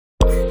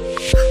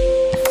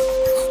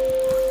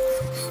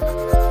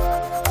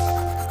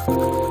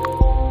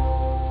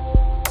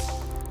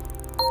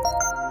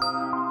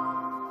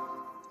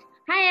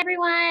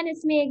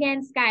it's me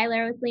again,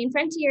 Skylar with Lean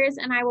Frontiers,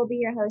 and I will be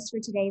your host for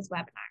today's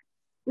webinar.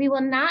 We will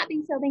not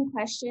be fielding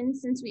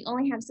questions since we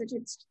only have such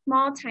a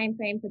small time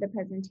frame for the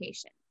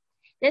presentation.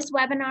 This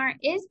webinar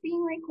is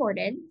being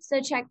recorded,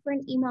 so check for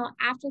an email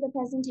after the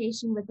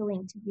presentation with the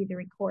link to view the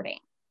recording.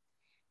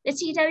 The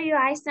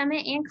TWI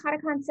Summit and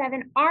Cauticon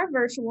 7 are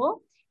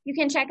virtual. You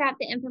can check out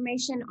the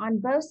information on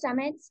both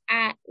summits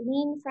at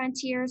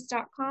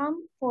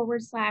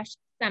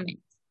leanfrontiers.com/summit.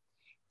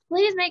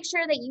 Please make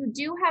sure that you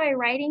do have a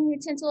writing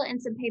utensil and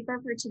some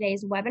paper for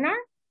today's webinar.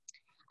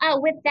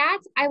 With that,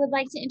 I would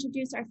like to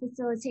introduce our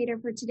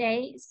facilitator for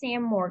today,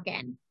 Sam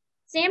Morgan.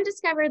 Sam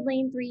discovered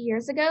Lean 3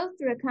 years ago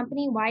through a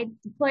company-wide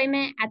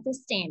deployment at the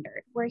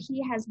Standard, where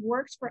he has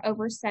worked for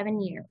over 7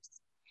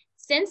 years.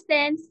 Since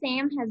then,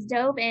 Sam has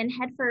dove in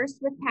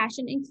headfirst with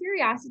passion and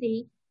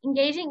curiosity,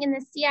 engaging in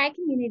the CI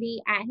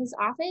community at his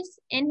office,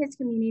 in his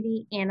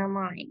community, and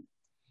online.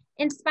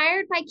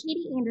 Inspired by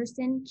Katie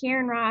Anderson,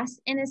 Karen Ross,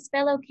 and his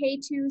fellow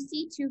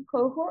K2C2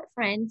 cohort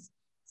friends,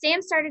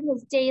 Sam started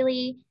his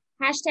daily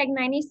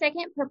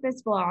 #90-second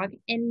purpose vlog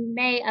in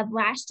May of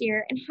last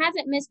year and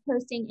hasn't missed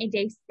posting a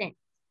day since.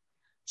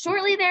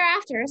 Shortly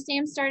thereafter,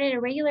 Sam started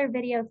a regular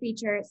video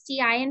feature,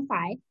 CI in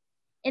 5.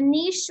 In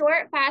these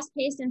short,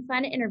 fast-paced, and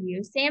fun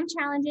interviews, Sam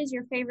challenges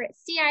your favorite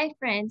CI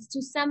friends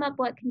to sum up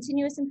what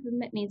continuous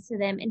improvement means to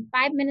them in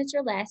 5 minutes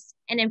or less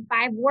and in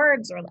 5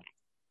 words or less.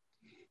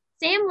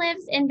 Sam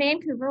lives in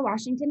Vancouver,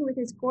 Washington with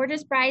his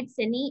gorgeous bride,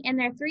 Sydney, and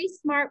their 3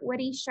 smart,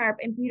 witty, sharp,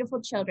 and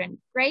beautiful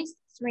children, Grace,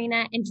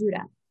 Serena, and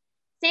Judah.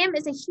 Sam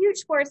is a huge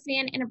sports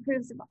fan and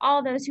approves of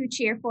all those who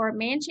cheer for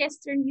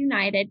Manchester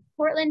United,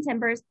 Portland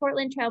Timbers,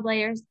 Portland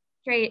Trailblazers,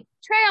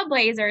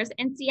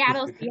 and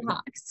Seattle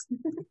Seahawks.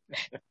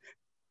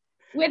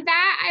 With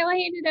that, I will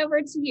hand it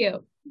over to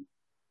you.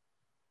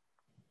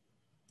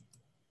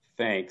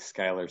 Thanks,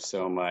 Skylar,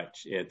 so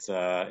much. It's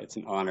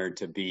an honor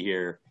to be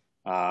here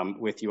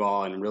with you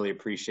all, and really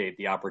appreciate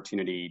the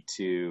opportunity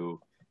to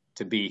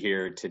be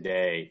here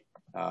today.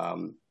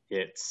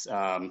 It's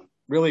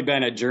really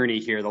been a journey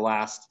here the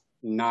last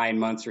 9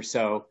 months or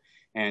so,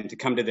 and to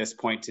come to this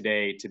point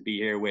today to be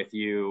here with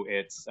you,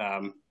 it's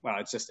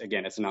just,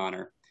 again, it's an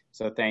honor.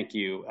 So thank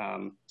you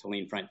to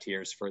Lean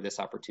Frontiers for this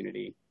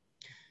opportunity.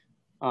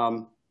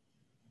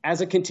 As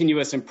a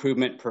continuous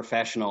improvement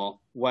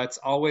professional, what's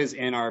always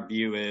in our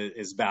view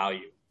is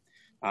value.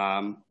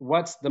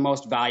 What's the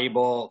most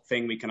valuable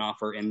thing we can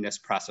offer in this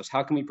process?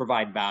 How can we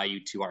provide value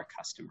to our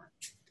customer?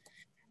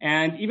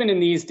 And even in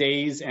these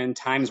days and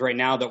times right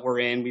now that we're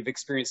in, we've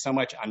experienced so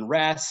much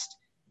unrest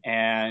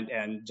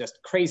and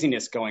just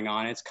craziness going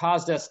on. It's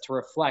caused us to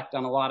reflect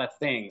on a lot of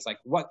things, like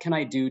what can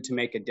I do to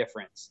make a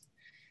difference?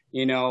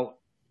 You know,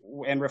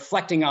 and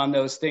reflecting on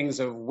those things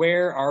of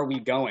where are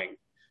we going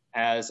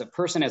as a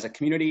person, as a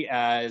community,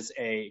 as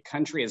a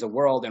country, as a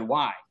world, and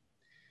why?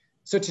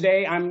 So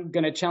today I'm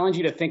going to challenge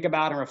you to think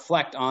about and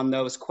reflect on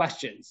those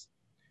questions.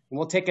 And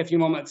we'll take a few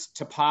moments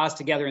to pause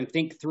together and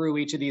think through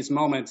each of these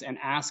moments and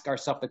ask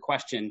ourselves the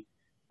question,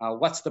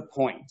 what's the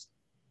point?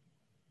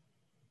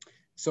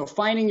 So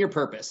finding your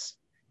purpose.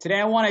 Today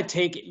I want to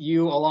take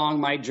you along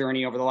my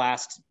journey over the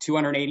last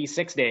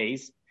 286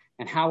 days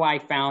and how I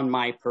found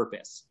my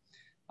purpose.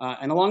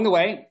 And along the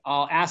way,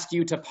 I'll ask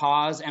you to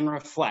pause and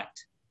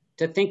reflect,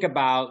 to think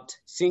about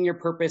seeing your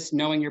purpose,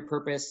 knowing your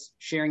purpose,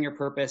 sharing your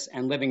purpose,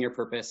 and living your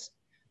purpose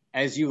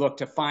as you look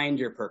to find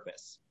your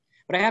purpose.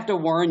 But I have to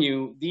warn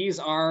you, these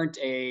aren't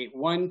a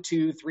 1,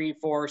 2, 3,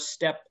 4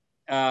 step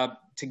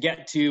to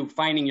get to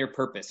finding your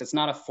purpose. It's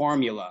not a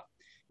formula.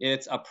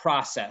 It's a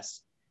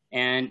process.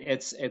 And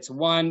it's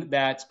one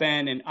that's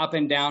been an up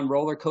and down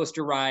roller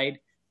coaster ride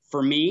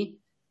for me.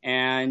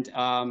 And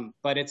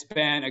but it's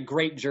been a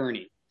great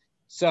journey.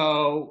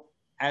 So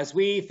as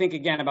we think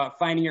again about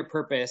finding your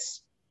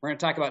purpose, we're going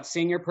to talk about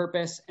seeing your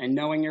purpose and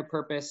knowing your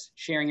purpose,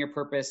 sharing your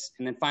purpose,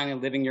 and then finally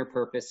living your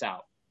purpose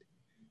out.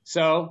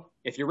 So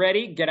if you're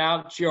ready, get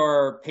out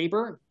your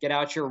paper, get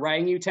out your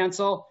writing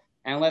utensil,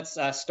 and let's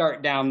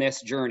start down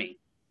this journey.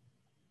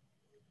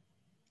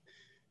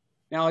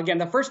 Now, again,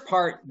 the first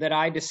part that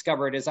I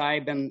discovered as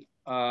I've been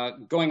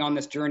going on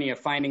this journey of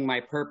finding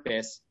my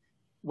purpose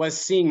was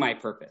seeing my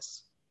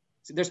purpose.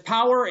 So there's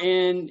power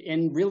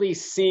in really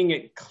seeing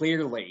it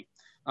clearly.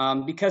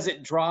 Because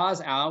it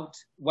draws out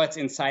what's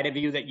inside of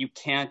you that you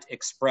can't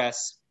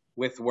express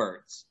with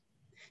words.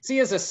 See,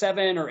 as a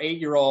 7 or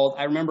 8-year-old,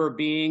 I remember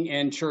being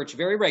in church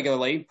very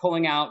regularly,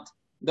 pulling out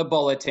the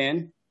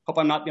bulletin, hope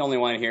I'm not the only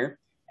one here,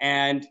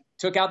 and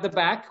took out the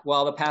back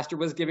while the pastor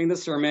was giving the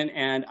sermon,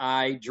 and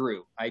I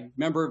drew. I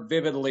remember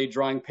vividly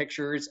drawing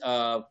pictures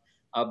of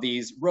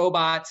these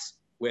robots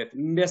with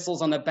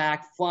missiles on the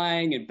back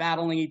flying and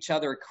battling each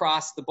other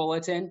across the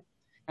bulletin.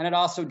 And I'd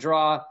also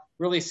draw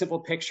really simple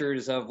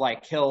pictures of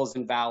like hills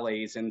and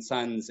valleys and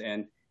suns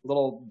and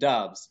little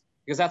doves,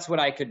 because that's what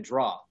I could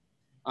draw.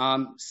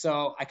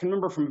 So I can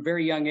remember from a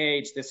very young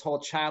age, this whole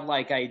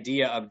childlike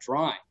idea of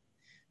drawing.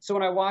 So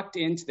when I walked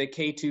into the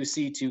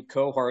K2C2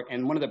 cohort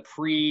and one of the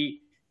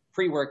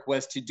pre-work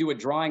was to do a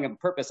drawing of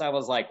purpose, I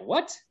was like,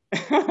 what?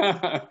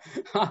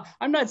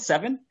 I'm not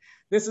 7.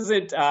 This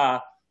isn't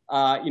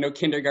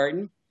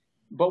kindergarten.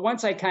 But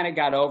once I kind of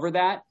got over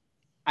that,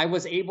 I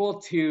was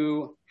able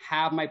to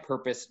have my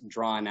purpose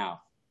drawn out.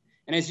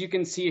 And as you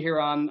can see here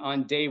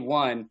on day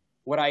one,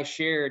 what I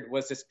shared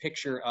was this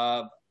picture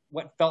of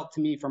what felt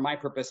to me for my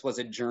purpose was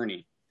a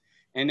journey.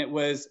 And it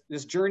was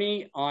this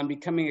journey on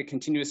becoming a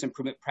continuous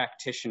improvement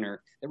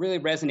practitioner that really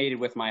resonated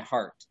with my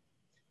heart.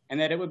 And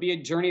that it would be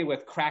a journey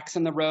with cracks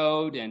in the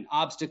road and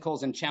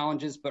obstacles and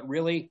challenges, but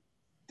really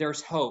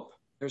there's hope,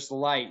 there's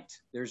light,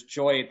 there's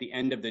joy at the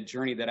end of the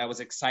journey that I was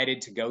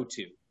excited to go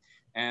to.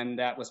 And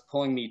that was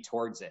pulling me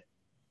towards it.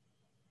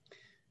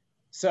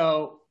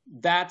 So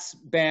that's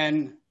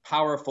been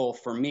powerful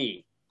for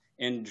me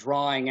in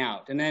drawing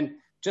out. And then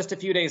just a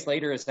few days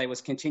later, as I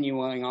was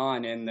continuing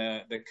on in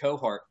the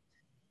cohort,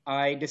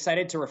 I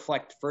decided to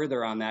reflect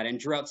further on that and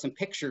drew out some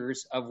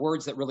pictures of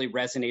words that really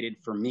resonated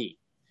for me.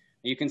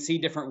 You can see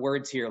different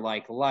words here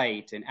like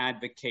light and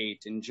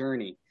advocate and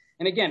journey.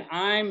 And again,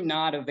 I'm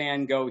not a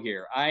Van Gogh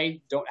here.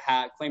 I don't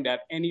claim to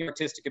have any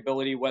artistic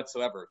ability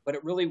whatsoever, but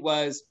it really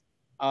was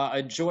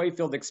a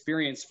joy-filled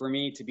experience for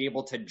me to be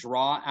able to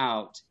draw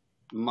out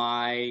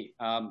my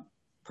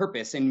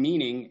purpose and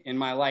meaning in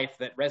my life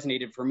that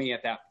resonated for me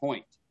at that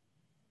point.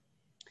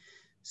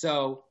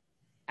 So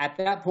at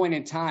that point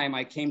in time,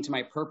 I came to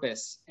my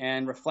purpose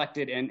and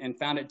reflected and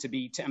found it to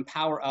be to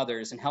empower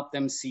others and help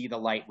them see the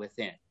light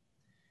within.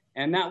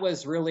 And that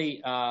was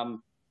really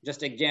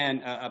just,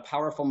 again, a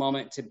powerful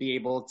moment to be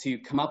able to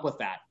come up with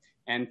that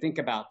and think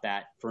about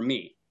that for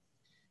me.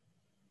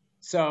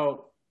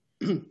 So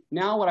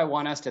now what I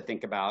want us to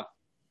think about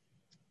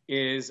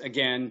is,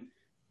 again,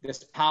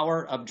 this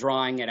power of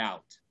drawing it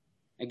out.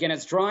 Again,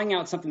 it's drawing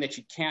out something that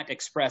you can't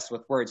express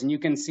with words. And you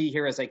can see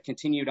here as I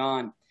continued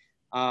on,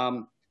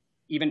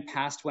 even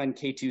past when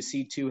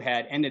K2C2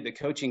 had ended the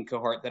coaching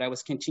cohort, that I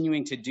was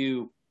continuing to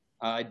do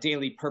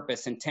daily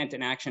purpose, intent,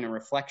 and action and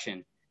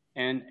reflection.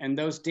 And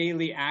those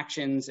daily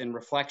actions and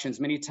reflections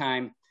many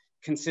times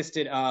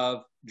consisted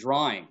of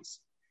drawings.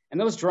 And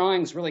those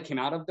drawings really came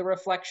out of the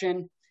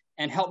reflection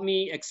and helped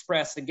me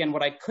express, again,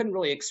 what I couldn't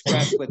really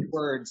express with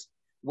words,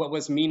 what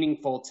was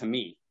meaningful to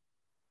me.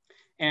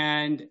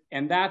 And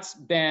that's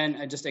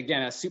been just,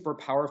 again, a super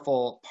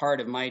powerful part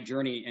of my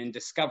journey in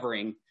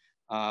discovering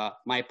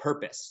my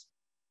purpose.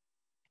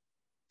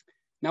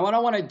 Now, what I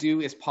want to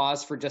do is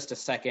pause for just a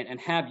second and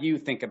have you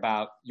think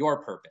about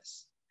your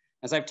purpose.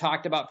 As I've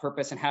talked about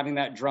purpose and having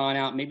that drawn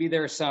out, maybe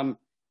there are some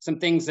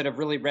things that have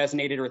really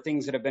resonated or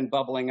things that have been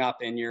bubbling up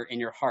in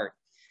your heart.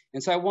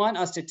 And so I want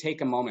us to take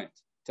a moment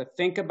to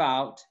think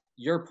about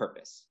your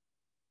purpose.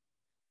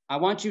 I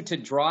want you to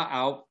draw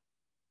out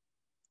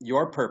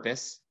your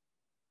purpose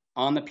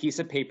on the piece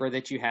of paper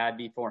that you had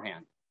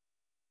beforehand.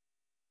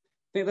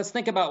 Let's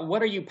think about,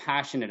 what are you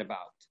passionate about?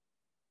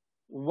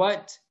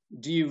 What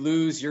do you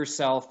lose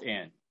yourself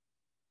in?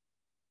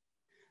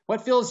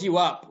 What fills you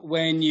up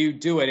when you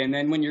do it? And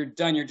then when you're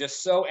done, you're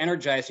just so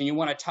energized and you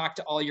want to talk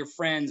to all your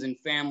friends and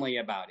family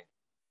about it.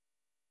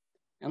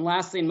 And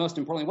lastly, and most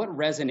importantly, what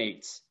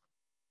resonates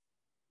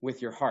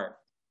with your heart?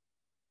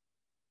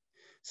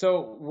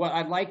 So what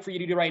I'd like for you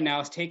to do right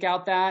now is take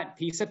out that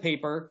piece of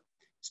paper,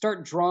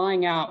 start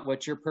drawing out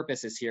what your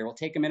purpose is here. We'll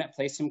take a minute,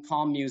 play some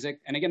calm music.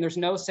 And again, there's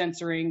no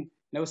censoring,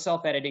 no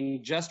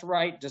self-editing, just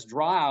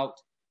draw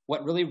out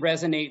what really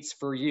resonates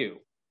for you.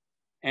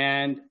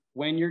 And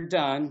when you're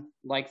done,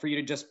 I'd like for you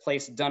to just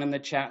place done in the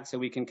chat so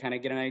we can kind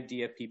of get an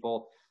idea of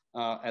people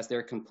as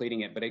they're completing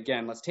it. But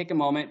again, let's take a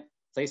moment,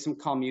 play some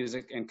calm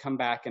music, and come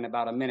back in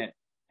about a minute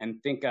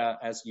and think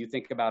as you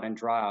think about and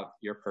draw out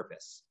your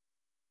purpose.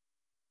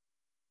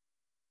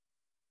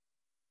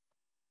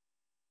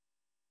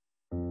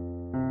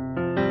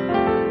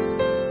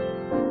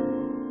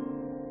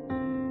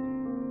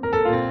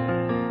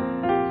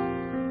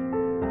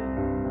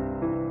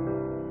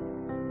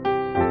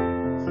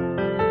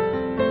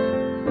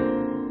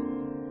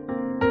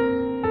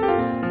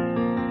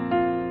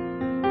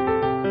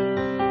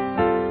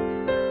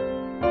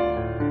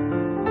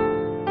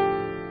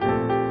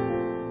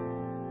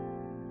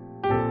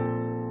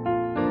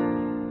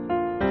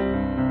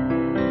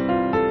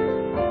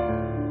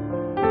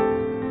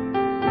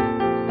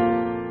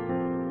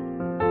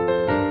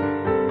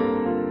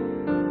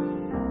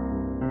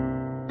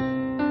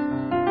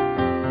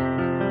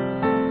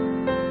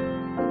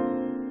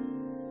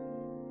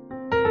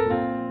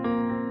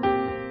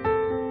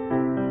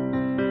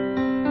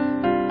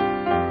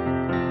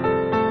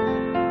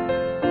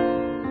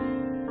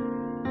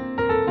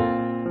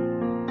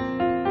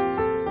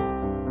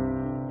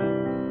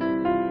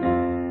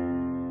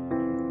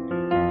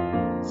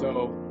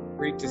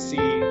 To see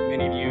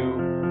many of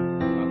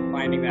you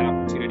finding that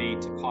opportunity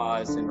to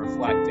pause and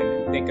reflect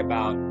and think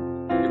about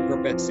your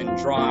purpose and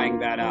drawing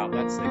that out.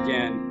 That's,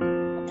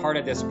 again, a part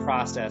of this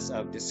process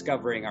of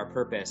discovering our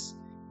purpose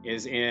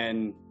is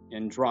in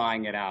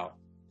drawing it out.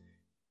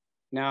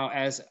 Now,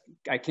 as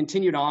I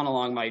continued on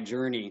along my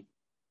journey,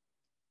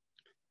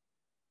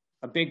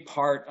 a big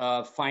part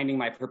of finding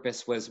my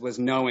purpose was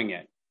knowing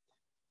it.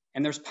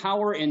 And there's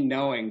power in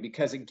knowing,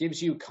 because it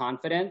gives you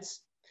confidence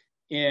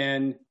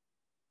in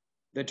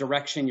the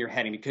direction you're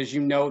heading because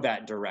you know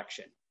that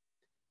direction.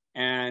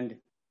 And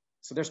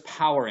so there's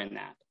power in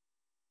that.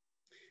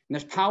 And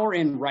there's power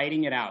in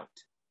writing it out.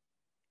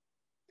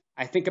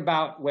 I think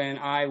about when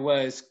I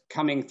was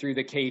coming through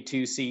the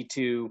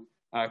K2C2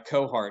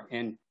 cohort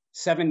and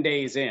 7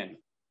 days in,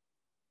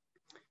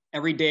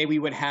 every day we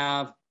would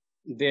have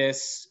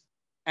this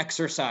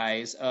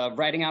exercise of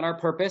writing out our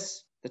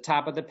purpose, the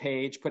top of the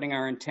page, putting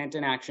our intent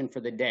in action for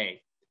the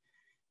day.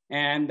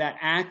 And that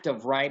act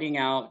of writing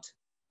out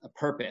a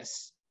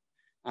purpose,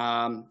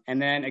 and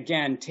then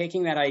again,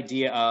 taking that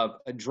idea of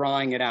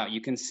drawing it out.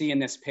 You can see in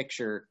this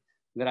picture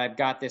that I've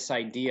got this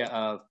idea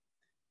of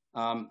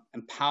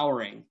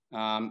empowering,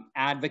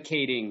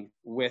 advocating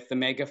with the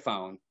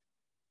megaphone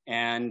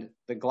and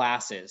the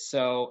glasses.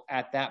 So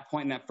at that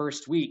point in that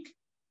first week,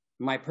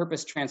 my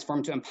purpose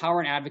transformed to empower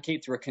and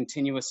advocate through a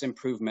continuous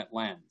improvement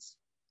lens.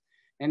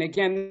 And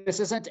again, this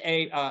isn't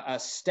a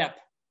step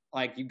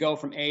like you go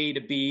from A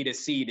to B to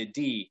C to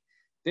D.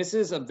 This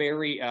is a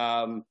very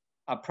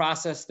a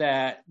process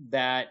that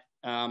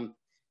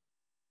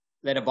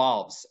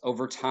evolves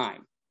over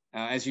time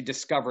as you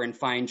discover and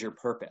find your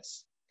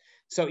purpose.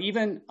 So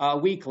even a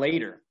week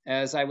later,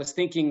 as I was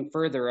thinking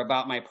further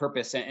about my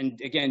purpose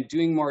and again,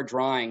 doing more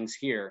drawings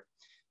here,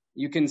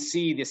 you can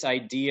see this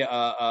idea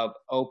of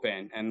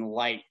open and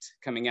light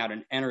coming out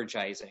and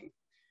energizing.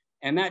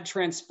 And that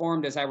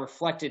transformed as I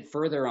reflected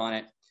further on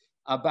it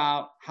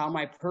about how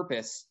my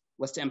purpose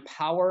was to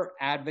empower,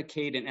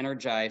 advocate, and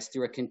energize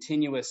through a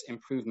continuous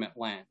improvement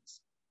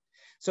lens.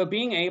 So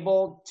being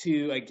able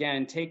to,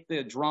 again, take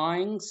the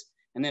drawings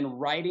and then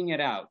writing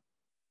it out,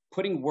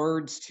 putting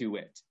words to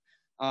it,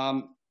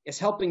 is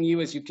helping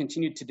you as you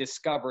continue to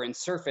discover and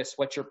surface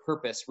what your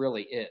purpose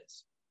really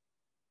is.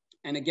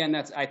 And again,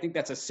 I think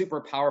that's a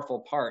super powerful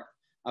part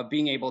of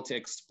being able to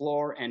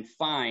explore and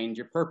find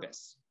your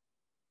purpose.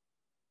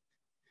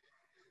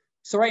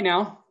 So right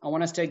now, I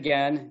want us to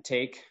again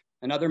take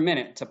another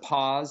minute to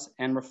pause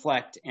and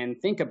reflect and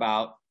think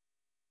about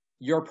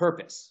your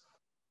purpose.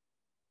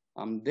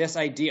 This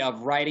idea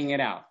of writing it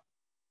out.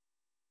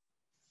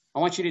 I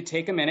want you to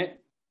take a minute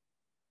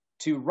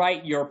to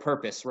write your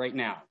purpose right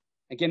now.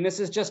 Again, this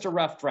is just a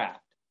rough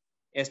draft.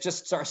 It's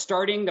just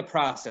starting the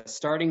process,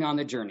 starting on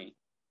the journey.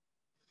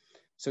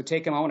 So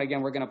take a moment.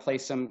 Again, we're going to play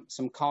some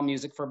calm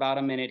music for about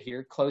a minute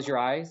here. Close your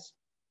eyes.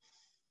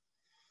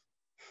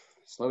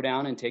 Slow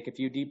down and take a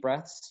few deep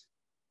breaths.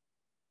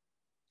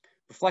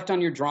 Reflect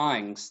on your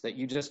drawings that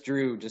you just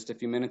drew just a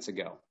few minutes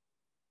ago.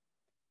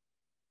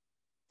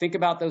 Think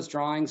about those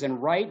drawings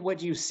and write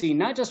what you see,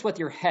 not just with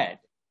your head,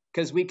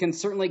 because we can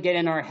certainly get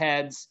in our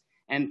heads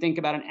and think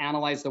about and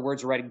analyze the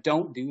words we're writing.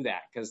 Don't do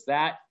that, because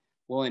that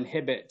will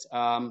inhibit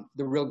the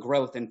real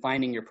growth in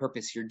finding your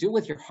purpose here. Do it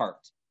with your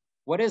heart.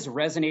 What is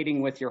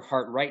resonating with your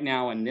heart right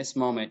now in this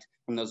moment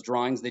from those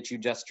drawings that you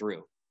just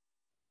drew?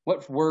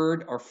 What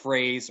word or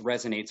phrase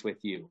resonates with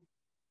you?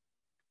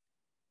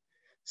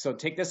 So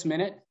take this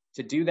minute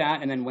to do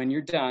that, and then when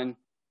you're done,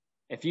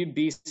 if you'd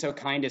be so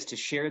kind as to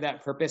share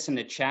that purpose in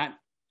the chat,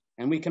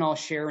 and we can all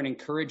share and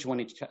encourage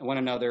one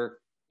another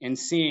in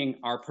seeing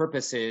our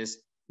purposes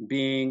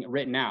being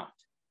written out.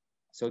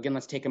 So again,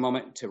 let's take a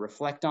moment to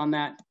reflect on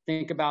that,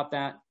 think about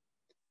that,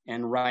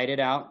 and write it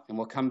out, and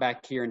we'll come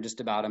back here in just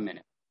about a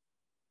minute.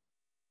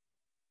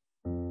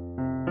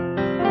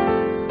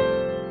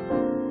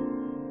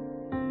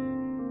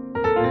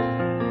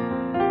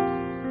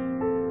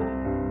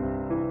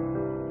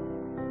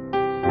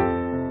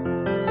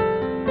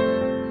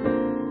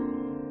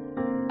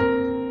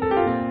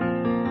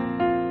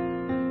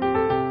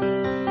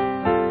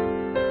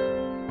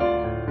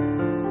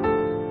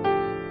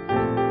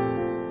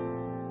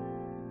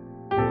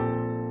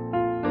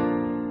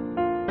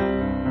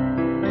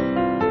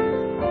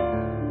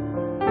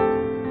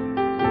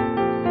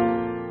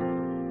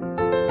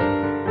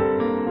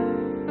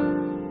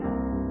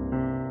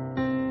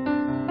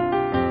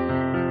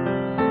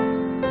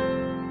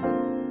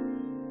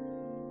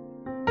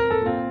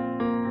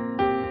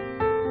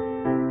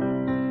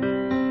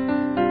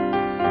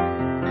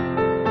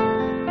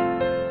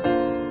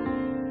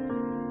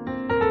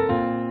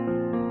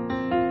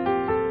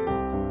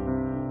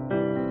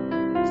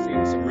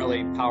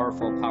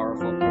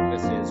 Powerful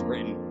purposes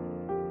written.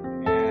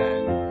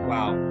 And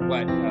wow,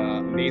 what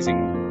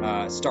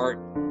amazing start.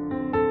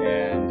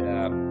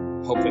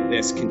 And hope that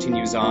this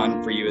continues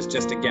on for you as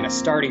just, again, a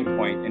starting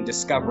point in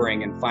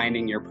discovering and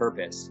finding your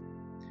purpose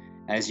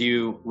as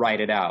you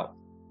write it out.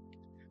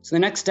 So the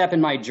next step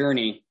in my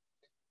journey,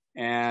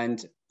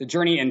 and the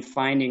journey in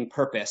finding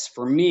purpose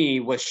for me,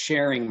 was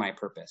sharing my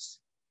purpose.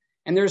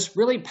 And there's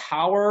really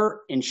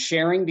power in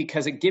sharing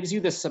because it gives you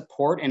the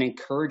support and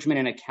encouragement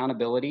and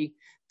accountability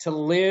to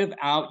live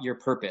out your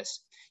purpose.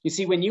 You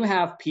see, when you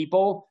have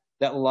people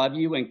that love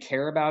you and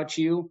care about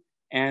you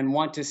and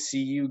want to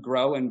see you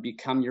grow and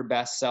become your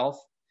best self,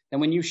 then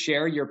when you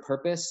share your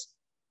purpose,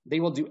 they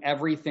will do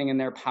everything in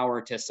their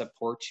power to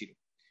support you.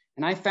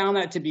 And I found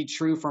that to be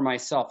true for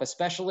myself,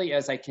 especially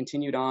as I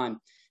continued on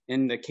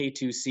in the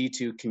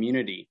K2C2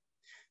 community.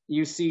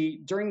 You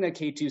see, during the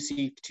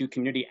K2C2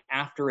 community,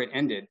 after it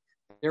ended,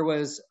 there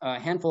was a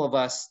handful of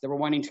us that were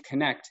wanting to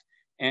connect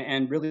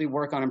and really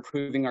work on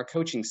improving our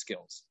coaching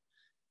skills.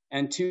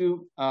 And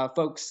two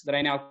folks that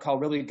I now call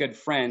really good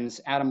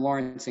friends, Adam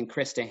Lawrence and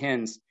Krista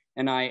Hens,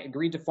 and I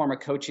agreed to form a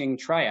coaching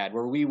triad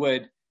where we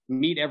would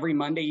meet every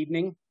Monday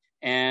evening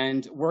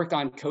and work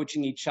on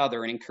coaching each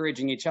other and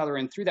encouraging each other.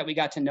 And through that, we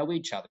got to know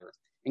each other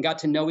and got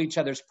to know each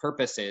other's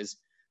purposes,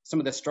 some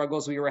of the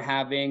struggles we were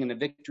having and the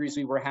victories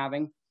we were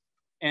having.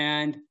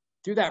 And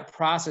through that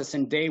process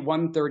in day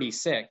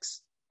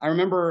 136, I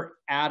remember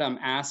Adam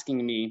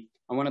asking me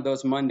on one of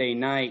those Monday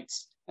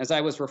nights, as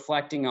I was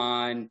reflecting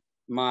on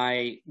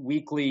my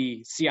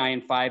weekly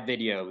CIN5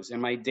 videos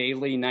and my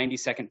daily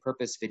 90-second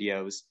purpose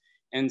videos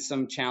and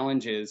some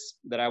challenges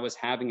that I was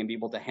having and be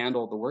able to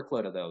handle the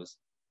workload of those.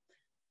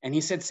 And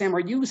he said, Sam, are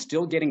you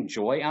still getting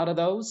joy out of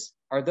those?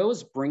 Are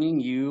those bringing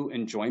you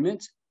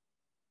enjoyment?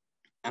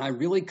 And I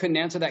really couldn't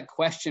answer that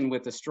question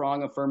with a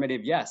strong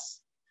affirmative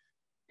yes.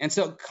 And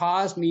so it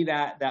caused me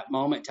that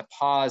moment to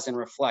pause and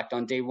reflect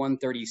on day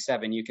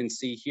 137, you can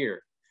see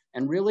here,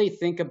 and really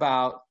think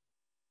about,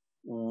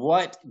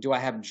 what do I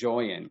have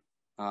joy in?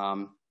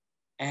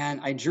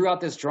 And I drew out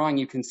this drawing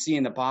you can see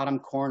in the bottom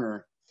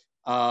corner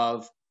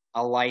of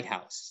a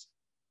lighthouse,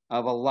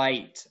 of a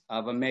light,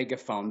 of a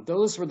megaphone.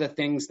 Those were the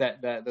things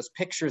those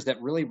pictures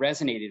that really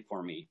resonated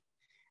for me.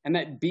 And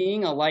that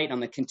being a light on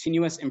the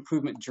continuous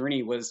improvement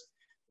journey was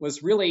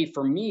really,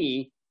 for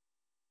me,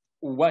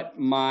 what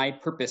my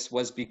purpose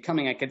was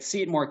becoming. I could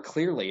see it more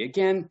clearly.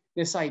 Again,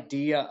 this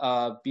idea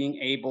of being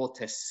able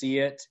to see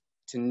it,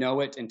 to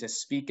know it, and to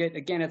speak it.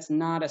 Again, it's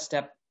not a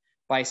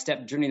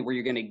step-by-step journey where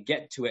you're going to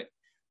get to it,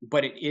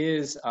 but it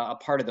is a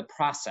part of the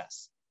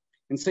process.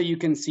 And so you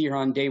can see here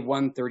on day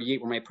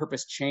 138 where my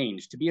purpose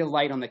changed to be a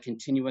light on the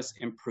continuous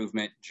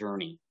improvement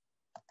journey.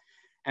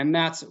 And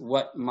that's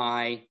what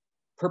my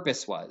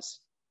purpose was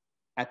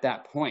at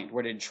that point,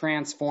 where it had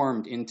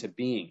transformed into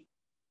being.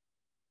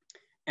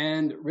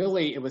 And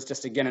really, it was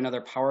just, again, another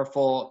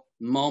powerful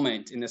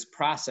moment in this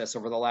process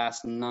over the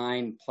last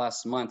 9+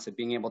 months of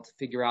being able to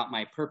figure out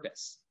my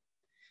purpose.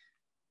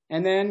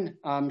 And then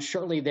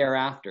shortly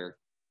thereafter,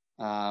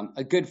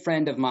 a good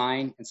friend of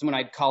mine and someone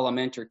I'd call a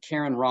mentor,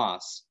 Karen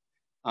Ross,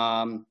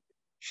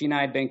 she and I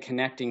had been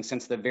connecting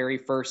since the very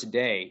first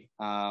day.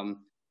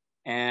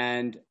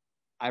 And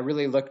I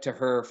really looked to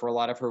her for a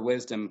lot of her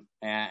wisdom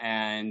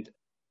and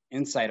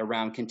insight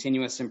around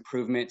continuous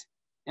improvement,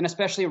 and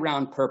especially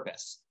around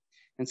purpose.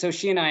 And so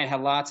she and I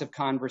had lots of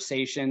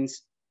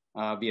conversations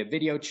via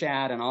video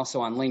chat and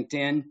also on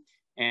LinkedIn.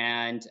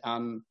 And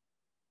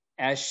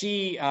as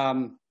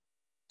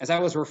I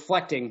was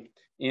reflecting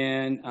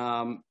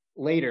in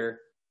later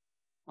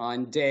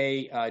on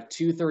day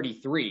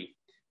 233,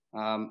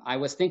 I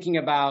was thinking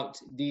about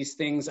these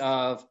things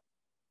of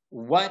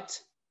what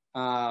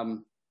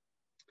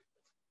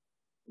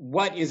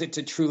is it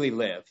to truly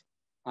live?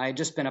 I had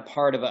just been a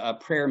part of a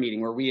prayer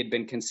meeting where we had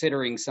been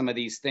considering some of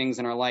these things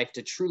in our life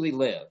to truly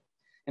live.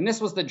 And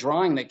this was the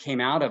drawing that came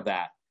out of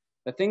that.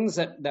 The things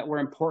that were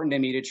important to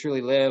me to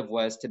truly live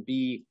was to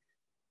be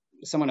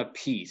someone of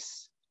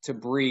peace, to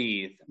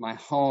breathe, my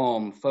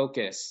home,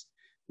 focus,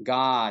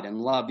 God, and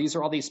love. These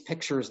are all these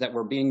pictures that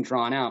were being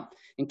drawn out.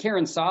 And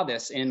Karen saw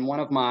this in one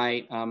of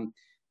my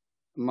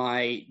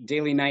my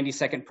daily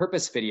 90-second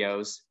purpose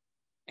videos,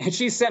 and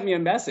she sent me a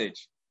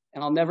message.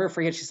 And I'll never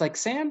forget. She's like,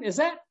 Sam, do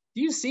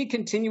you see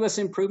continuous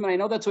improvement? I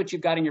know that's what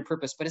you've got in your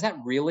purpose, but is that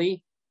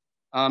really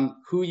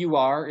who you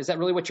are? Is that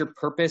really what your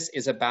purpose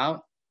is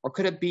about? Or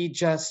could it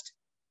just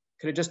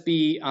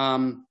be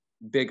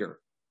bigger?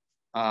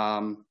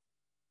 And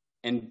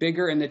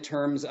bigger in the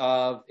terms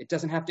of, it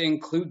doesn't have to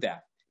include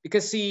that.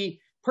 Because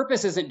see,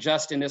 purpose isn't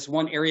just in this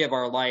one area of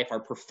our life, our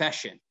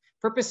profession.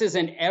 Purpose is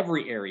in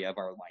every area of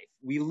our life.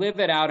 We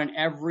live it out in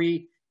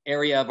every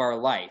area of our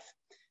life.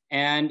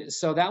 And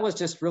so that was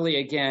just really,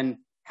 again,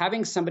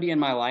 having somebody in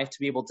my life to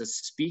be able to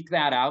speak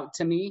that out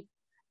to me,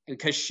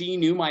 because she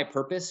knew my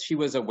purpose. She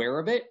was aware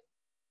of it.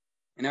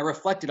 And I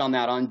reflected on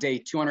that on day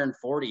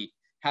 240,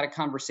 had a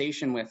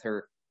conversation with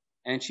her.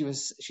 And she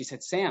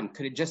said, Sam,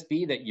 could it just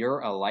be that you're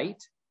a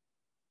light?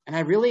 And I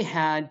really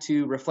had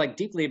to reflect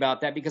deeply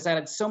about that, because I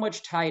had so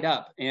much tied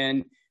up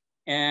in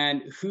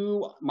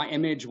who my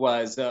image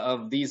was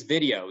of these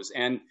videos.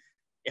 And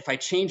if I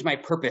changed my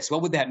purpose,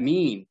 what would that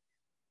mean?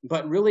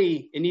 But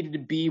really, it needed to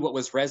be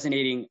what's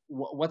resonating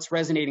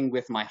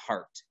with my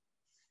heart.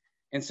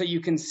 And so you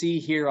can see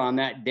here on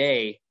that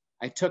day,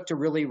 I took to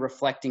really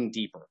reflecting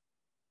deeper.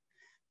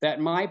 That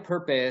my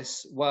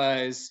purpose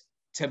was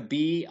to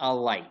be a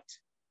light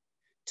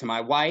to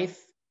my wife,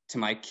 to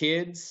my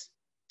kids,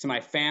 to my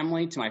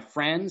family, to my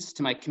friends,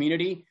 to my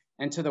community,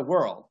 and to the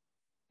world.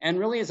 And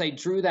really, as I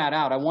drew that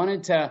out, I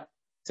wanted to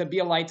be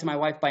a light to my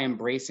wife by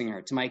embracing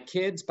her, to my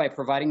kids by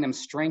providing them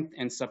strength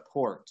and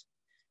support,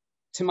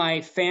 to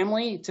my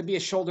family to be a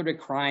shoulder to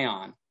cry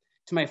on,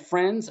 to my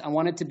friends, I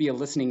wanted to be a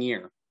listening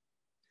ear.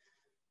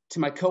 To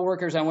my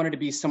coworkers, I wanted to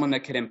be someone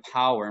that could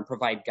empower and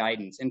provide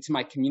guidance. And to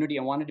my community,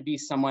 I wanted to be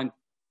someone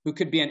who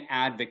could be an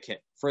advocate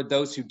for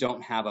those who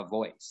don't have a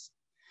voice.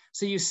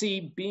 So you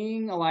see,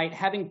 being a light,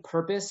 having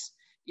purpose,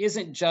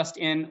 isn't just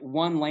in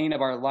one lane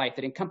of our life.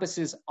 It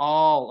encompasses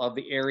all of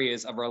the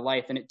areas of our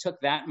life. And it took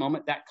that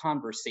moment, that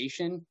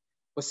conversation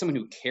with someone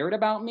who cared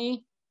about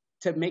me,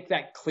 to make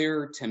that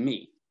clearer to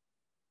me.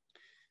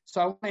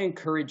 So I want to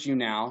encourage you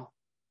now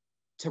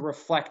to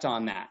reflect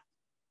on that.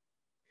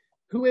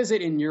 Who is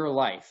it in your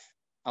life?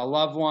 A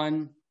loved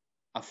one,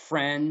 a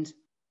friend,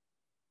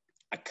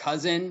 a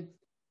cousin,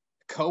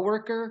 a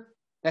coworker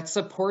that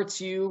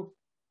supports you,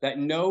 that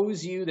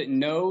knows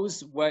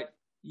that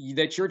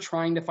you're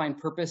trying to find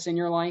purpose in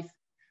your life,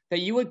 that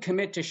you would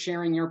commit to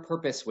sharing your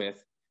purpose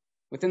with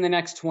within the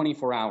next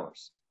 24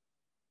 hours.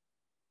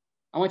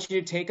 I want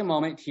you to take a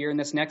moment here in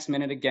this next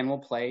minute. Again, we'll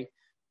play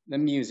the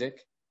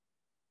music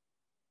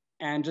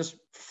and just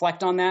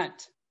reflect on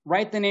that.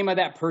 Write the name of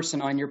that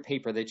person on your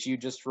paper that you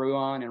just drew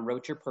on and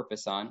wrote your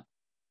purpose on.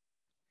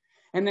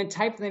 And then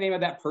type the name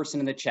of that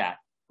person in the chat,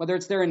 whether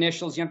it's their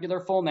initials, you don't have to do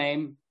their full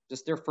name,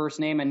 just their first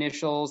name,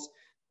 initials,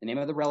 the name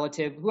of the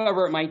relative,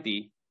 whoever it might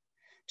be,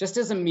 just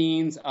as a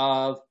means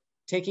of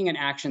taking an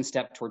action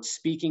step towards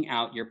speaking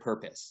out your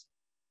purpose.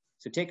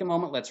 So take a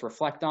moment, let's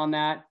reflect on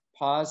that,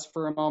 pause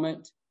for a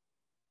moment,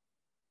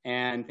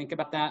 and think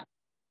about that.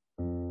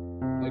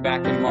 We'll be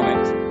back in a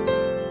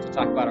moment to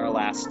talk about our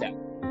last step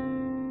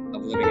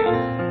of living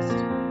out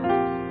purpose.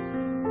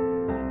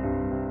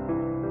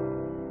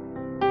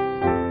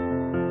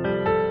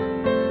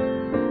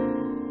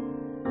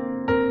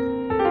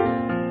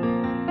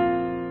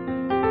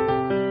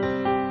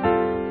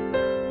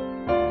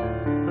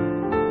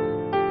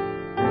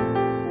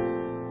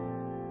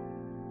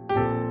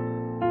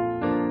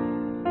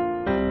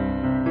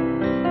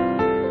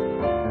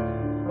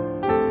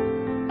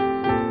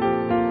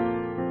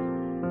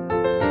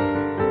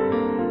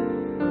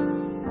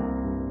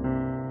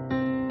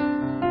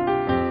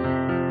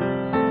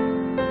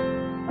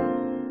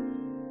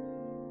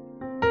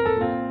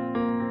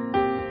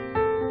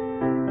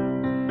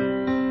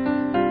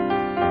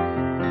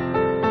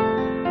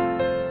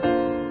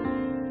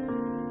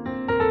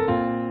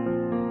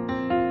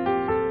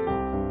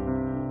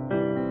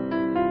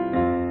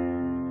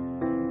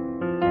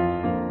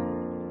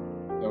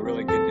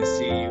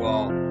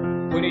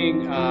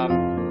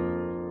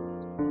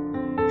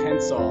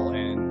 Pencil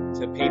and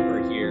to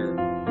paper here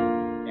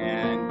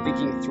and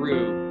thinking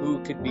through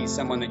who could be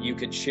someone that you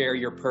could share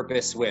your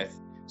purpose with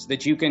so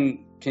that you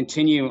can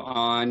continue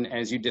on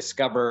as you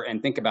discover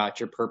and think about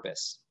your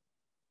purpose.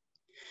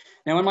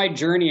 Now, in my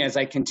journey, as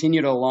I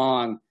continued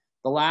along,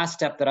 the last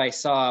step that I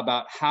saw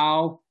about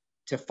how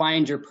to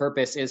find your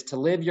purpose is to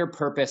live your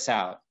purpose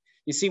out.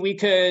 You see, we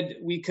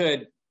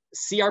could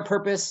see our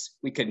purpose,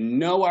 we could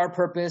know our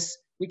purpose,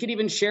 we could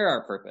even share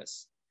our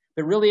purpose.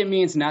 But really, it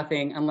means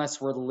nothing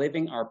unless we're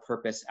living our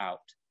purpose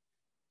out.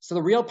 So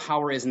the real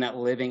power is in that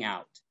living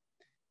out.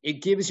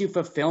 It gives you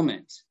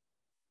fulfillment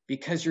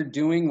because you're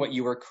doing what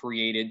you were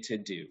created to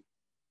do.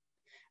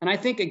 And I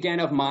think, again,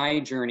 of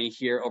my journey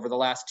here over the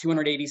last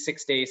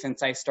 286 days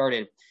since I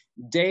started,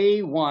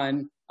 day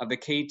one of the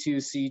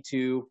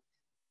K2C2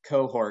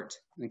 cohort,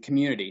 the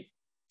community,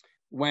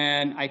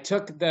 when I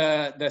took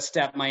the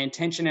step, my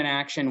intention and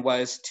action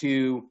was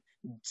to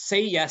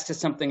say yes to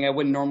something I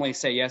wouldn't normally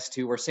say yes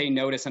to, or say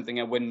no to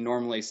something I wouldn't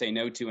normally say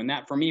no to. And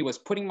that for me was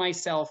putting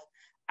myself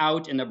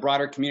out in the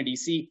broader community.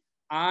 See,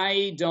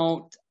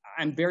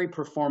 I'm very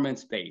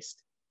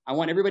performance-based. I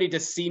want everybody to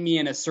see me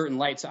in a certain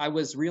light. So I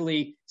was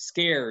really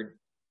scared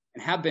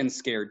and have been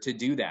scared to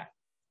do that.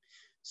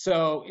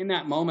 So in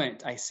that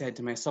moment, I said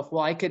to myself,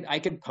 well, I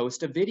could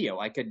post a video.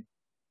 I could,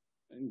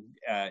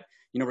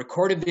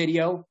 record a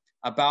video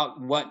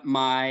about what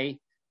my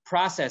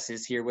process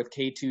is here with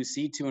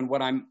K2C2 and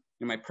what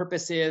my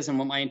purpose is and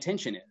what my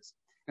intention is.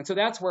 And so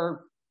that's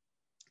where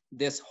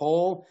this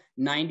whole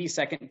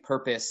 90-second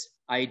purpose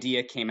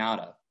idea came out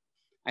of.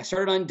 I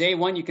started on day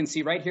one. You can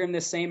see right here in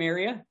this same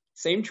area,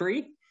 same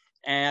tree.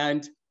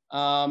 And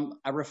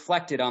I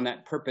reflected on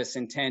that purpose,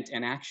 intent,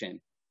 and action.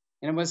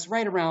 And it was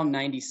right around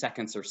 90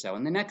 seconds or so.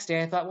 And the next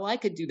day I thought, well, I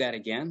could do that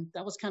again.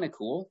 That was kind of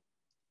cool.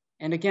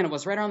 And again, it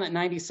was right around that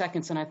 90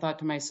 seconds. And I thought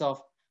to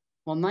myself,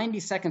 well, 90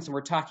 seconds and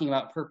we're talking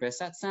about purpose.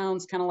 That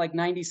sounds kind of like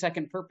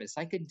 90-second purpose.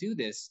 I could do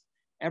this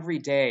every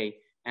day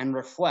and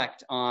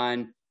reflect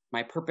on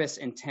my purpose,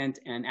 intent,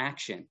 and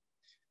action.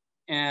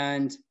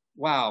 And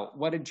wow,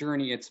 what a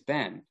journey it's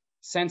been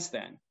since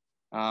then,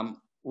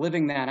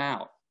 living that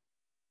out.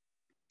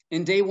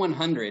 In day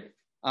 100,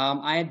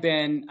 I'd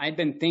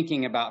been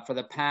thinking about for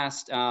the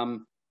past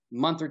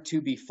month or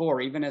two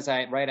before, even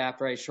right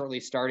after I shortly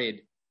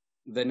started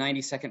the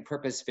 90-second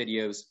purpose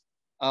videos,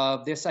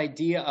 of this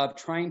idea of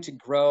trying to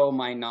grow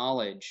my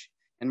knowledge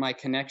and my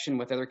connection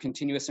with other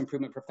continuous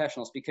improvement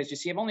professionals. Because you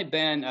see, I've only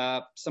been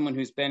someone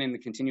who's been in the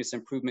continuous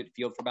improvement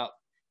field for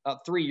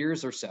about 3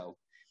 years or so.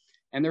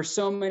 And there's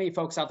so many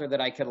folks out there that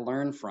I could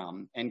learn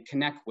from and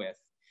connect with.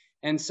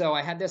 And so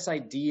I had this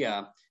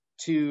idea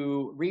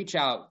to reach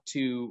out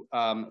to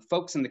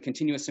folks in the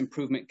continuous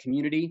improvement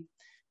community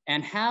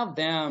and have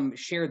them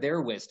share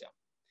their wisdom.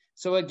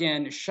 So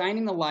again,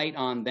 shining the light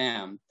on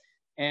them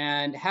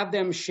and have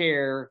them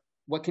share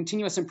what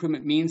continuous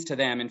improvement means to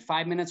them in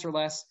 5 minutes or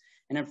less,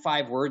 and in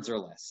 5 words or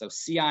less. So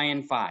CI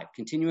in 5,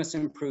 continuous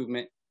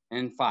improvement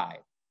in 5.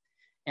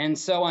 And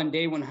so on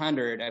day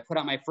 100, I put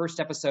out my first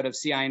episode of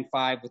CI in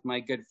 5 with my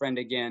good friend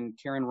again,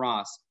 Karen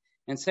Ross.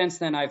 And since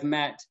then, I've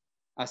met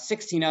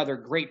 16 other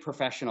great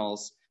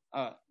professionals,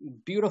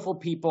 beautiful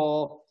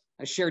people.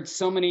 I shared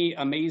so many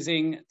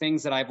amazing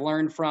things that I've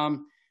learned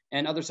from,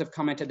 and others have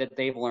commented that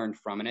they've learned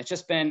from. And it's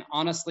just been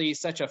honestly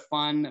such a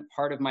fun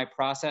part of my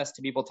process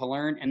to be able to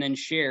learn and then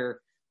share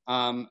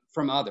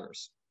from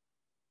others.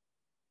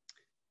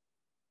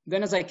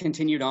 Then as I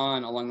continued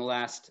on along the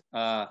last,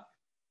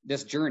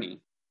 this journey,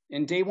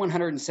 in day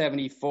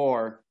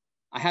 174,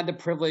 I had the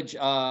privilege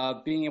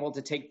of being able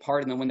to take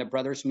part in the When the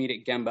Brothers Meet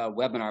at Gemba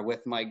webinar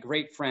with my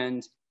great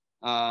friend,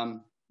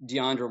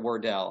 Deandra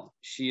Wardell.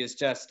 She is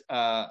just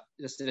a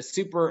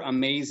super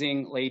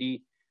amazing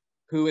lady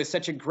who is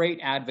such a great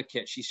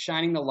advocate. She's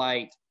shining the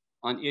light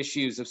on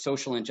issues of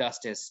social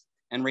injustice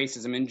and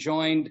racism, and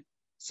joined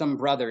some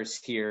brothers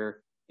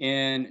here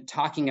in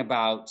talking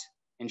about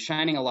and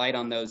shining a light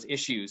on those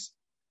issues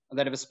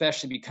that have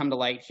especially become to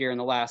light here in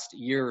the last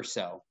year or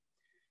so.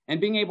 And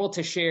being able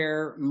to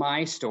share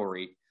my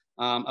story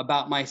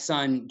about my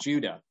son,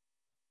 Judah,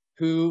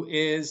 who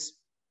is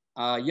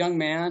a young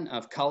man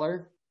of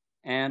color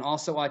and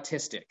also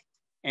autistic.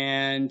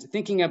 And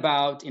thinking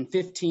about in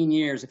 15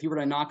 years, if he were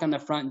to knock on the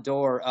front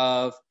door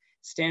of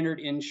Standard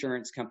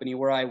Insurance Company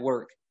where I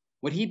work,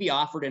 would he be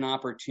offered an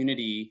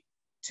opportunity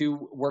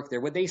to work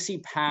there? Would they see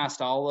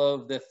past all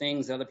of the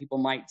things that other people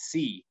might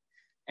see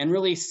and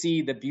really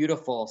see the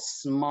beautiful,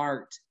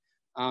 smart,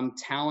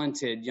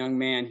 talented young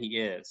man he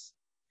is?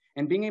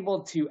 And being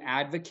able to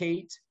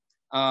advocate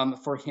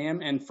for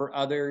him and for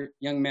other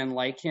young men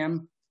like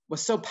him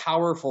was so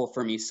powerful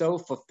for me, so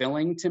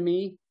fulfilling to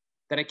me,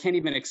 that I can't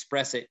even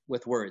express it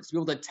with words. To be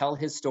able to tell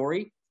his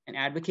story and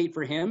advocate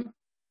for him,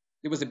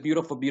 it was a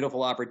beautiful,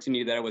 beautiful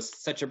opportunity that it was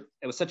such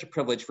a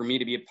privilege for me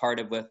to be a part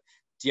of with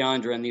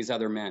Deandra and these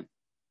other men.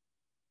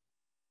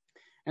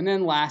 And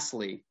then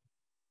lastly,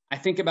 I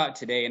think about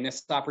today and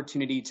this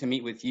opportunity to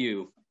meet with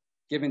you,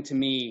 given to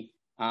me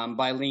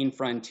by Lean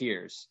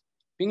Frontiers.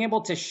 Being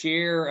able to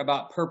share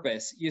about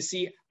purpose. You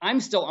see, I'm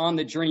still on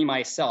the journey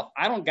myself.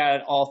 I don't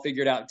have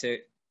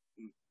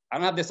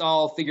this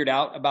all figured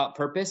out about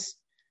purpose.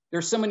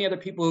 There's so many other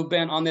people who've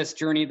been on this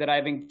journey that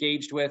I've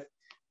engaged with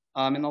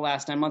in the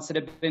last 9 months that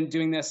have been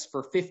doing this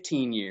for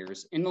 15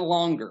 years and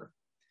longer.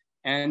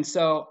 And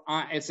so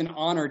it's an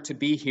honor to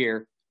be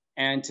here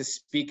and to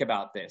speak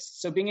about this.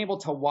 So being able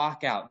to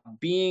walk out,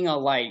 being a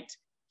light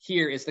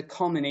here is the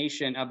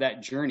culmination of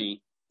that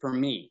journey for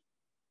me.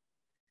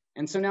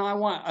 And so now I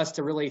want us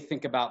to really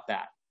think about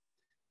that.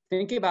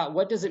 Think about,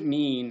 what does it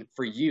mean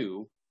for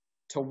you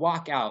to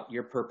walk out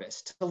your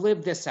purpose, to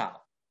live this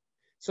out?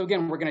 So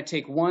again, we're going to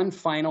take one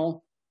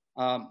final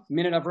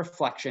minute of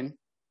reflection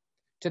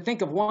to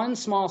think of one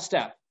small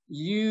step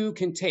you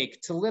can take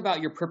to live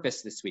out your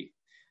purpose this week.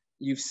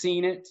 You've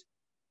seen it,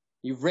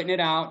 you've written it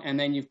out, and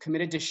then you've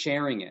committed to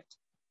sharing it.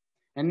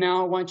 And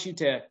now I want you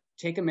to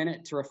take a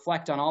minute to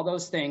reflect on all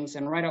those things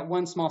and write out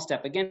one small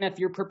step. Again, if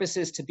your purpose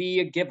is to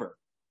be a giver,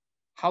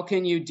 how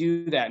can you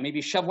do that?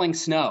 Maybe shoveling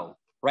snow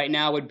right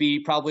now would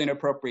be probably an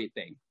appropriate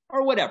thing,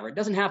 or whatever. It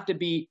doesn't have to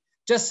be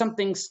just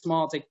something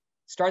small to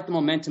start the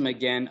momentum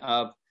again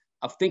of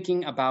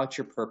thinking about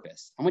your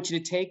purpose. I want you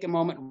to take a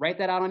moment, write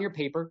that out on your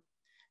paper,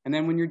 and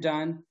then when you're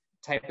done,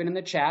 type it in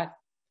the chat,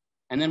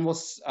 and then we'll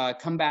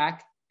come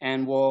back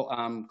and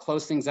we'll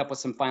close things up with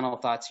some final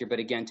thoughts here. But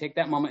again, take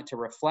that moment to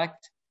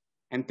reflect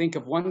and think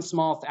of one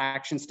small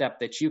action step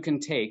that you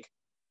can take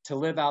to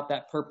live out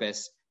that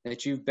purpose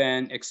that you've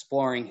been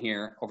exploring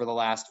here over the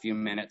last few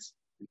minutes.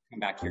 Come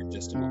back here in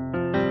just a moment.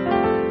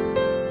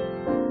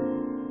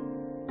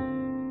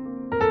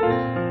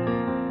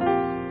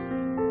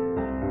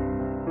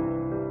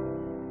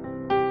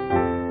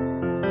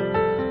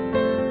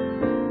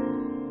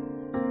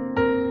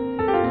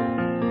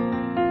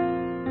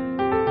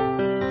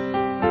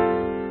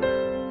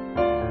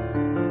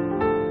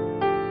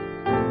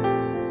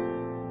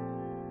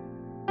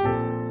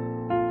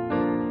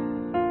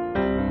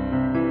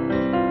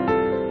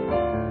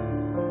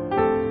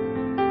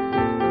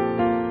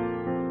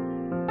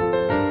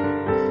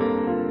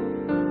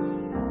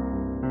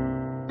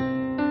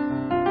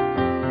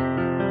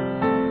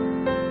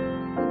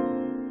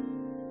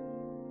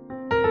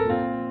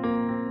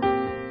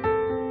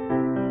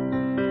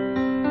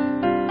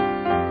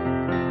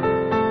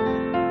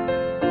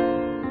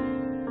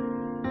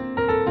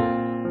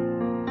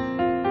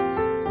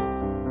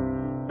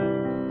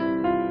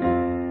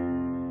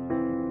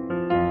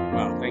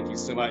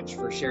 So much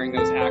for sharing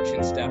those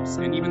action steps.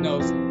 And even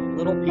those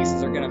little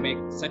pieces are going to make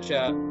such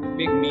a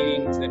big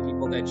meaning to the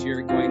people that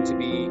you're going to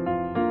be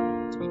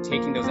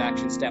taking those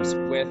action steps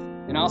with.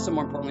 And also,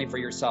 more importantly, for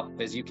yourself,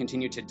 as you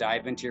continue to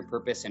dive into your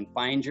purpose and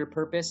find your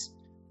purpose.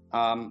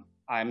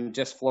 I'm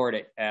just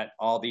floored at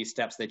all these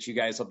steps that you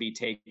guys will be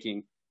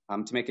taking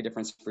to make a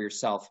difference for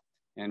yourself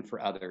and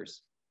for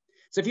others.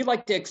 So if you'd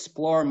like to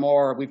explore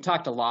more, we've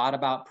talked a lot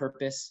about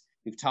purpose.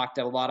 We've talked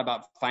a lot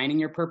about finding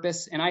your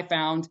purpose. And I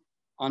found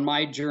on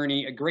my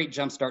journey, a great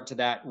jumpstart to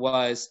that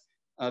was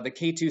the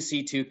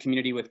K2C2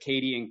 community with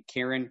Katie and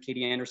Karen,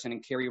 Katie Anderson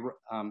and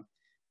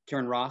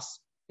Karen Ross.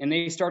 And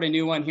they start a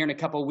new one here in a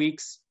couple of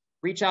weeks.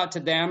 Reach out to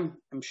them.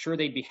 I'm sure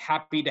they'd be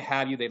happy to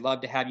have you. They'd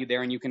love to have you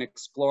there, and you can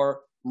explore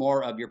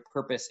more of your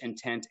purpose,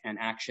 intent, and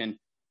action,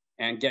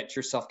 and get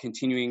yourself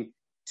continuing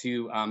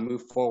to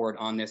move forward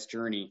on this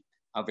journey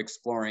of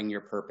exploring your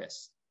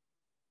purpose.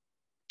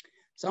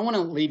 So I want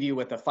to leave you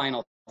with a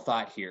final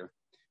thought here,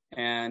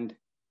 and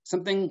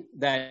something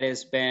that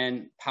has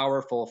been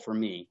powerful for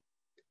me.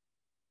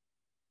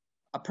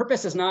 A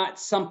purpose is not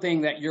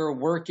something that you're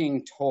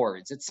working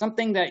towards. It's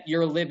something that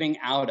you're living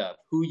out of,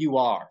 who you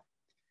are.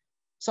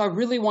 So I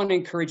really want to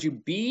encourage you,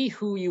 be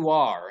who you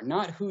are,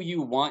 not who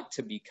you want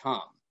to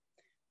become.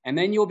 And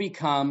then you'll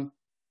become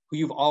who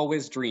you've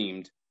always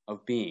dreamed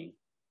of being.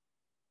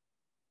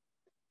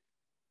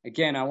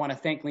 Again, I want to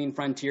thank Lean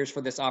Frontiers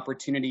for this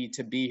opportunity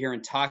to be here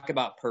and talk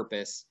about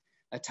purpose,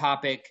 a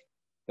topic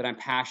that I'm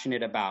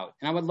passionate about.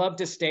 And I would love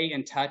to stay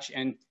in touch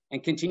and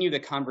continue the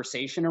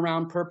conversation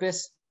around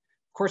purpose.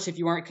 Of course, if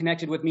you aren't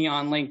connected with me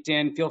on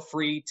LinkedIn, feel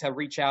free to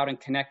reach out and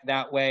connect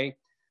that way.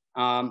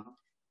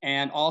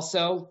 And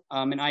also,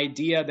 an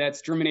idea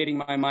that's germinating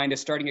my mind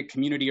is starting a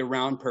community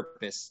around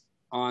purpose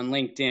on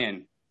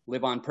LinkedIn,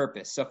 Live on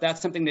Purpose. So if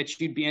that's something that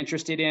you'd be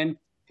interested in,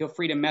 feel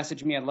free to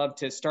message me. I'd love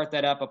to start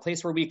that up, a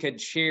place where we could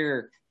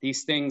share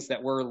these things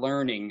that we're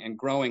learning and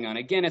growing on.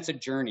 Again, it's a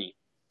journey.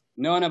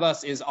 None of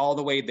us is all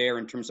the way there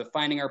in terms of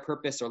finding our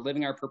purpose or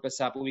living our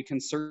purpose out, but we can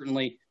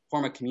certainly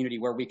form a community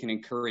where we can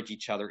encourage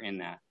each other in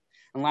that.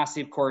 And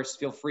lastly, of course,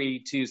 feel free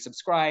to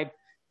subscribe.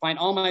 Find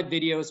all my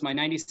videos, my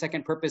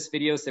 90-second purpose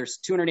videos. There's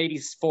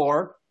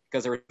 284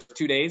 because there were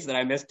 2 days that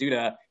I missed due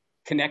to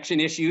connection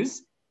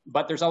issues,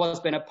 but there's always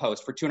been a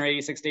post for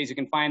 286 days. You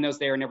can find those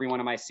there, and every one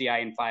of my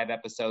CI-in-5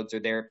 episodes are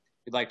there if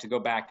you'd like to go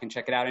back and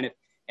check it out. And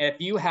if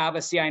you have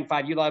a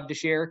CI-in-5 you'd love to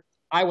share,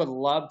 I would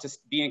love to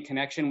be in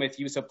connection with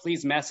you. So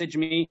please message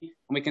me, and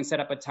we can set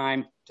up a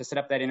time to set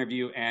up that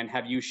interview and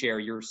have you share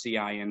your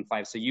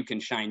CI-in-5 so you can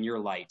shine your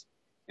light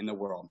in the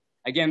world.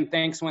 Again,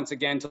 thanks once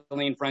again to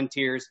Lean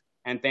Frontiers,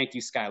 and thank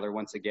you, Skylar,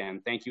 once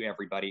again. Thank you,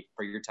 everybody,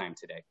 for your time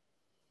today.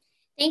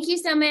 Thank you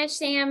so much,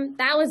 Sam.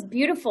 That was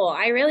beautiful.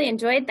 I really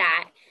enjoyed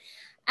that.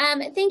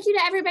 Thank you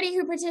to everybody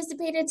who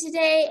participated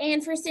today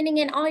and for sending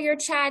in all your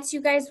chats.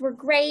 You guys were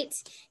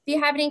great. If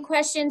you have any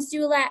questions,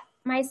 do let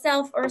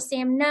myself or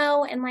Sam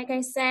know. And like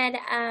I said,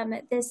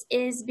 this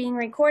is being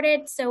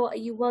recorded, so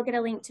you will get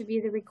a link to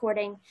view the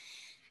recording.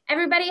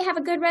 Everybody have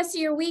a good rest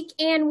of your week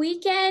and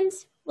weekend.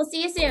 We'll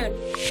see you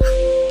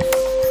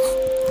soon.